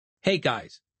Hey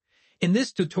guys, in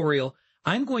this tutorial,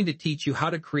 I'm going to teach you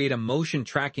how to create a motion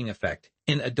tracking effect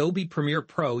in Adobe Premiere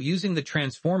Pro using the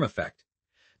transform effect.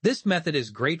 This method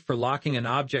is great for locking an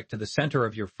object to the center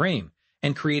of your frame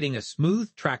and creating a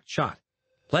smooth tracked shot.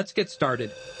 Let's get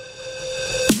started.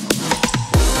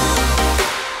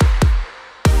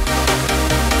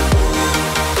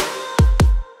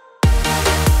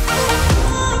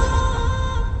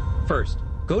 First,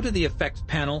 go to the Effects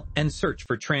panel and search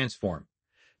for Transform.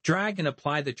 Drag and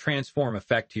apply the transform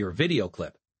effect to your video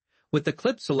clip. With the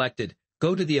clip selected,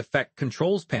 go to the Effect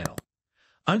Controls panel.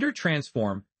 Under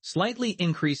Transform, slightly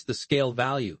increase the scale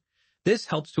value. This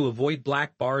helps to avoid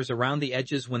black bars around the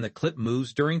edges when the clip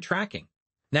moves during tracking.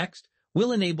 Next,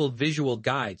 we'll enable visual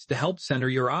guides to help center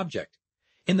your object.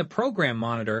 In the Program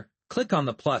Monitor, click on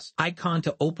the plus icon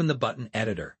to open the button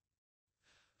editor.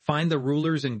 Find the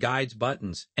Rulers and Guides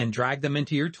buttons and drag them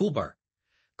into your toolbar.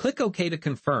 Click OK to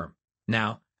confirm.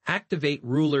 Now, activate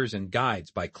Rulers and Guides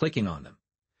by clicking on them.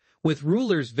 With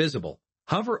rulers visible,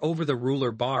 hover over the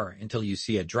ruler bar until you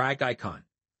see a drag icon.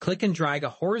 Click and drag a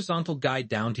horizontal guide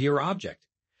down to your object.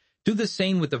 Do the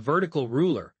same with the vertical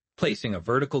ruler, placing a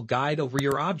vertical guide over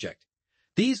your object.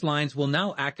 These lines will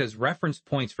now act as reference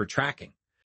points for tracking.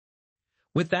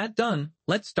 With that done,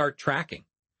 let's start tracking.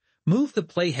 Move the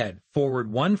playhead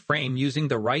forward one frame using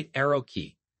the right arrow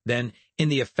key. Then, in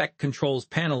the Effect Controls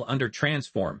panel under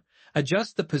Transform,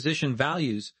 adjust the position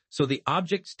values so the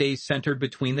object stays centered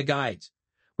between the guides.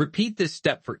 Repeat this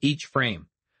step for each frame.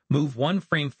 Move one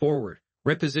frame forward,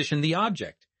 reposition the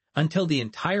object, until the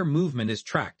entire movement is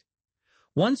tracked.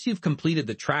 Once you've completed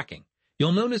the tracking,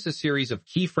 you'll notice a series of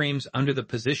keyframes under the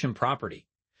Position property.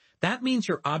 That means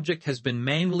your object has been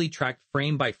manually tracked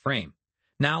frame by frame.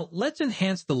 Now, let's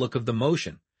enhance the look of the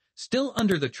motion. Still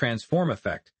under the Transform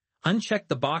effect, uncheck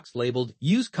the box labeled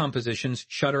Use Composition's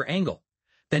Shutter Angle.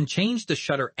 Then change the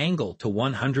shutter angle to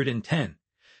 110.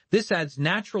 This adds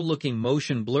natural-looking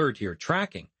motion blur to your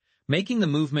tracking, making the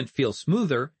movement feel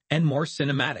smoother and more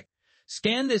cinematic.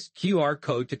 Scan this QR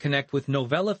code to connect with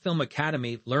Novela Film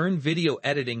Academy, learn video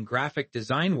editing, graphic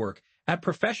design work at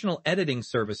Professional Editing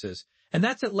Services. And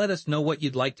that's it. Let us know what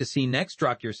you'd like to see next.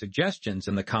 Drop your suggestions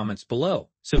in the comments below.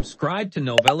 Subscribe to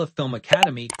Novela Film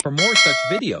Academy for more such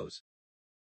videos.